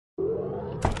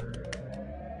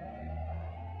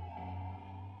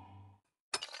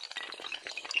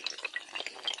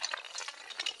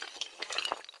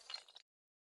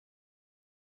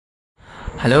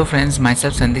Hello friends,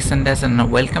 myself Sandeep Sandas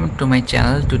and welcome to my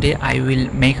channel. Today I will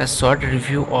make a short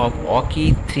review of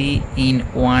Aukey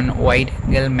 3-in-1 wide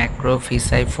angle macro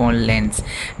fisheye phone lens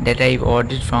that I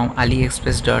ordered from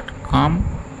aliexpress.com,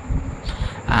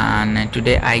 and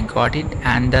today I got it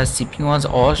and the shipping was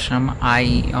awesome.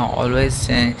 I always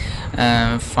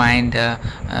find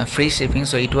free shipping,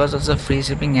 so it was also free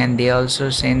shipping and they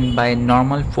also send by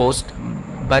normal post,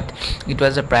 but it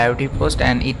was a priority post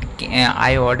and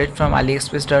I ordered from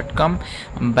aliexpress.com,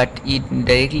 but it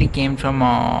directly came from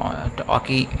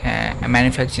Aukey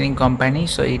manufacturing company,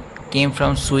 so it came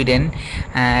from Sweden.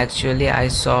 Actually I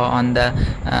saw on the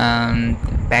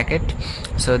packet.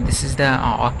 So this is the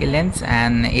Aukey lens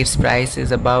and its price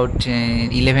is about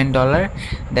 $11.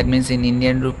 That means in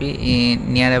Indian rupee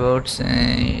near about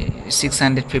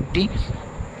 650.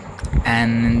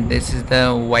 And this is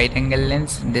the wide angle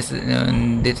lens.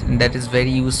 That is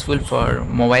very useful for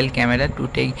mobile camera to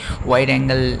take wide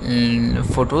angle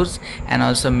photos and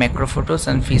also macro photos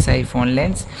and fisheye phone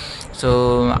lens.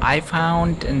 So I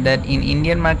found that in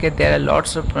Indian market there are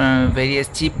lots of various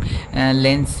cheap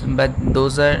lens, but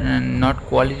those are not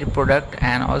quality product,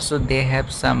 and also they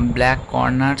have some black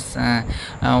corners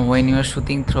when you are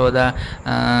shooting through the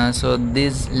so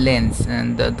this lens,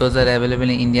 and those are available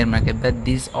in Indian market, but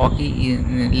these Aukey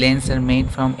lens are made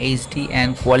from HD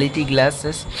and quality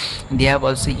glasses. They have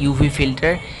also UV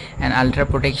filter and ultra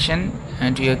protection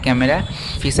to your camera.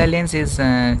 Fisheye lens is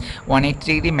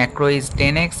 180-degree, macro is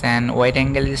 10x, and wide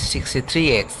angle is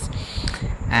 63x.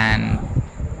 And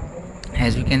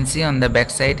as you can see on the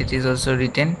back side, it is also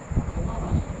written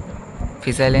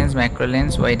fisheye lens, macro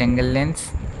lens, wide angle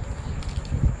lens,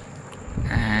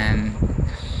 and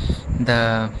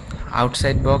the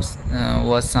outside box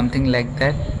was something like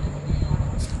that.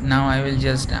 Now I will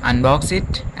just unbox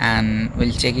it and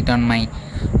we'll check it on my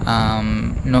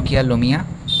Nokia Lumia,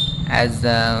 as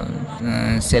the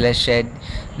seller said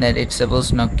that it's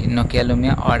supposed Nokia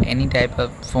Lumia or any type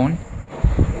of phone.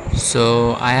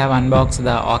 So I have unboxed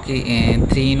the Aukey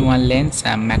 3-in-1 lens,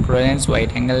 macro lens,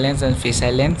 wide angle lens and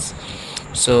fisheye lens.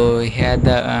 So here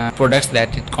the products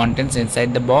that it contains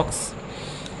inside the box.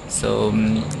 So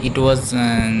it was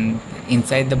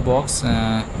inside the box,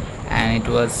 and it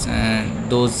was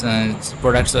those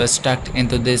products were stuck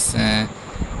into this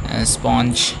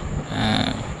sponge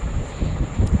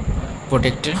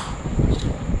protector.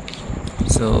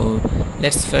 So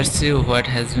let's first see what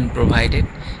has been provided.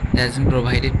 There has been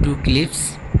provided two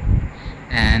clips,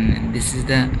 and this is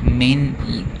the main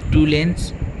two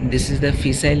lens. This is the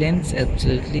fisheye lens,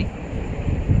 absolutely.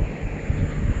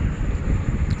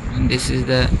 And this is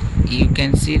the, you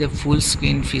can see the full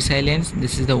screen fisheye lens.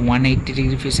 This is the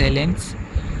 180-degree fisheye lens,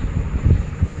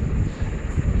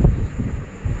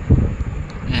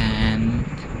 and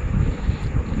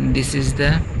this is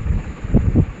the,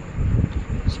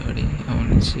 sorry, I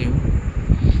want to show you.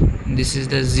 This is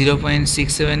the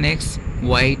 0.67x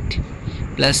wide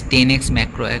plus 10x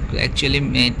macro. Actually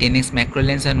 10x macro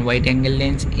lens and wide angle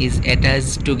lens is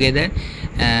attached together,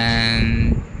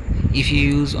 and if you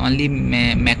use only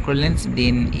macro lens,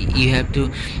 then you have to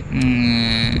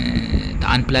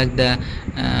unplug the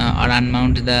or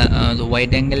unmount the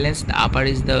wide angle lens. The upper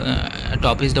is the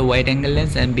top is the wide angle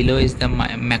lens and below is the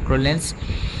macro lens.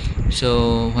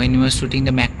 So when you are shooting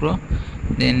the macro,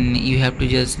 then you have to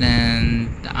just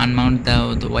unmount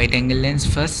the wide angle lens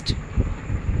first.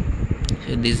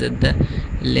 So these are the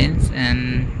lens,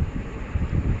 and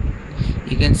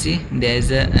you can see there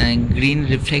is a green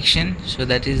reflection, so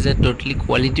that is a totally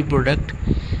quality product,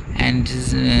 and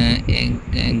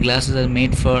glasses are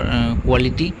made for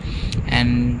quality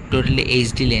and totally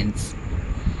HD lens.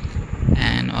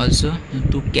 And also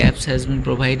two caps has been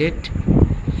provided.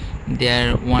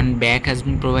 There one bag has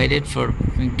been provided for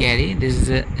carry. This is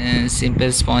a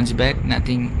simple sponge bag,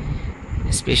 nothing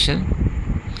special,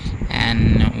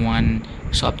 and one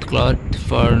soft cloth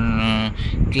for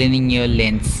cleaning your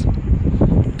lens.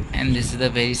 And this is the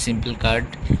very simple card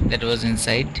that was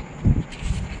inside.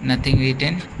 Nothing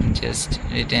written, just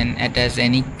written attach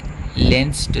any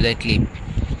lens to the clip.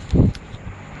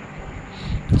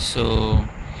 So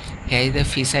here is the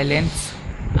fisheye lens.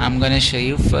 I'm gonna show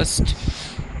you first.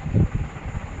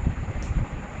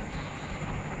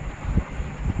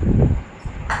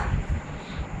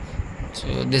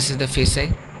 So this is the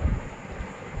fisheye,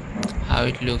 how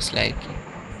it looks like.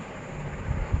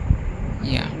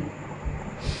 Yeah,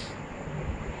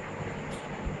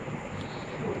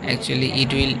 actually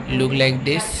it will look like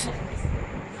this,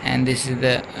 and this is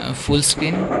the full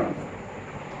screen.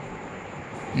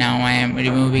 Now I am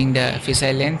removing the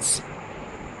fisheye lens.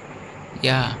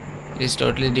 Yeah, it's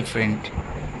totally different.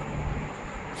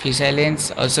 Fisheye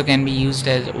lens also can be used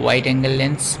as wide angle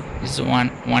lens. It's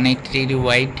 180 degree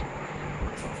wide.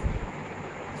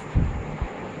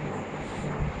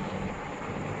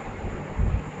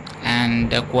 And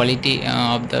the quality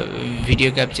of the video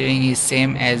capturing is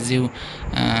same as you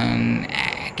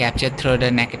capture through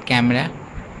the naked camera,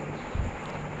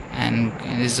 and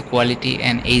this is quality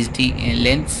and HD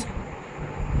lens.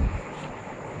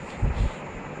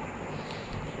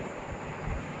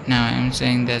 Now I am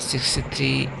saying the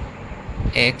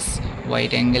 63x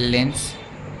wide angle lens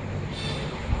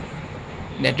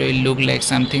that will look like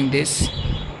something this.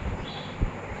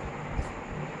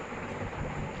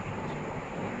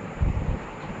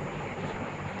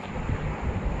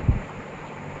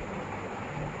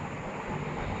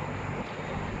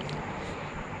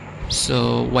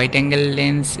 So wide angle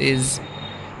lens is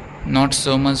not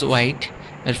so much wide,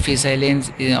 but fisheye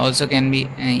lens also can be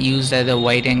used as a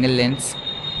wide angle lens.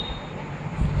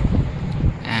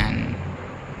 And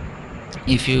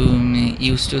if you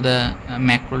used to the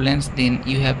macro lens, then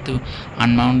you have to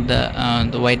unmount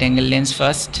the wide angle lens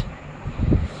first.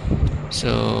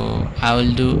 So I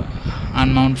will do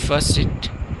unmount first it.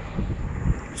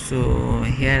 So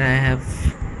here I have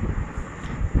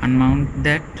unmount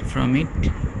that from it.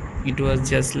 It was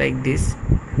just like this,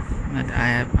 but I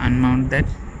have unmount that,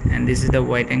 and this is the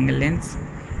wide angle lens.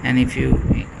 And if you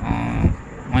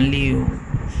only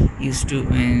used to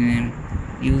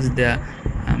use the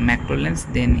macro lens,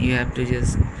 then you have to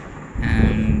just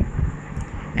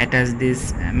attach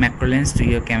this macro lens to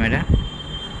your camera.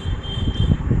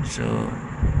 So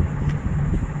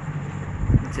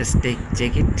just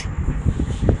check it.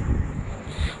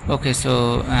 Okay,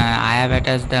 so I have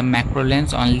attached the macro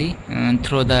lens only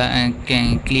through the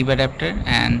clip adapter,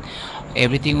 and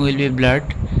everything will be blurred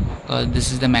because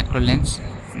this is the macro lens.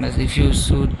 But if you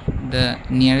shoot the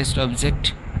nearest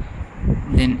object,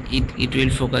 then it will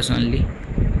focus only.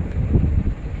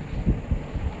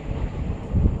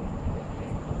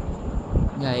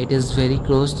 Yeah, it is very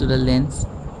close to the lens,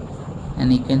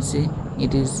 and you can see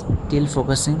it is still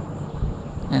focusing,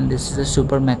 and this is a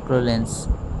super macro lens.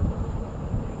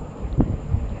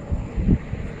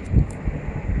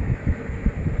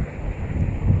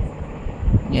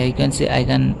 Yeah, you can see I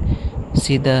can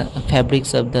see the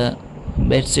fabrics of the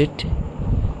bedsheet.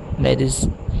 That is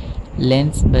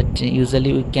lens, but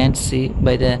usually we can't see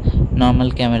by the normal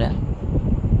camera.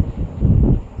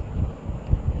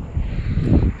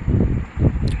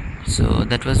 So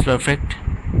that was perfect,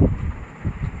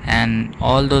 and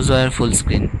all those were full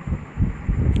screen.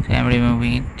 So I am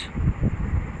removing it.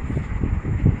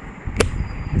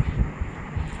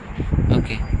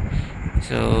 Okay,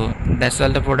 so that's all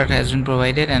the product has been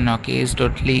provided, and Aukey is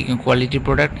totally quality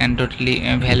product and totally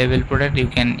valuable product. You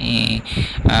can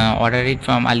order it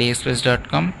from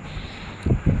aliexpress.com,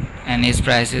 and its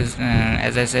price is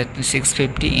as I said,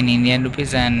 650 in Indian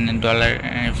rupees and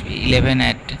 $11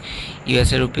 at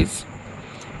USA rupees.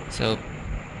 So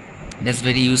that's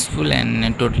very useful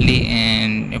and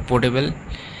totally portable,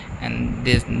 and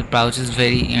the pouch is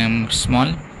very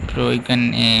small, so you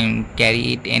can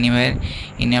carry it anywhere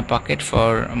in your pocket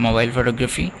for mobile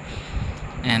photography.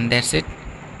 And that's it.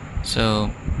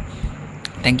 So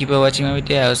thank you for watching my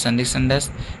video. I was Sandeep Sandas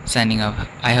signing off.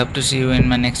 I hope to see you in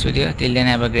my next video. Till then,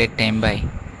 have a great time. Bye.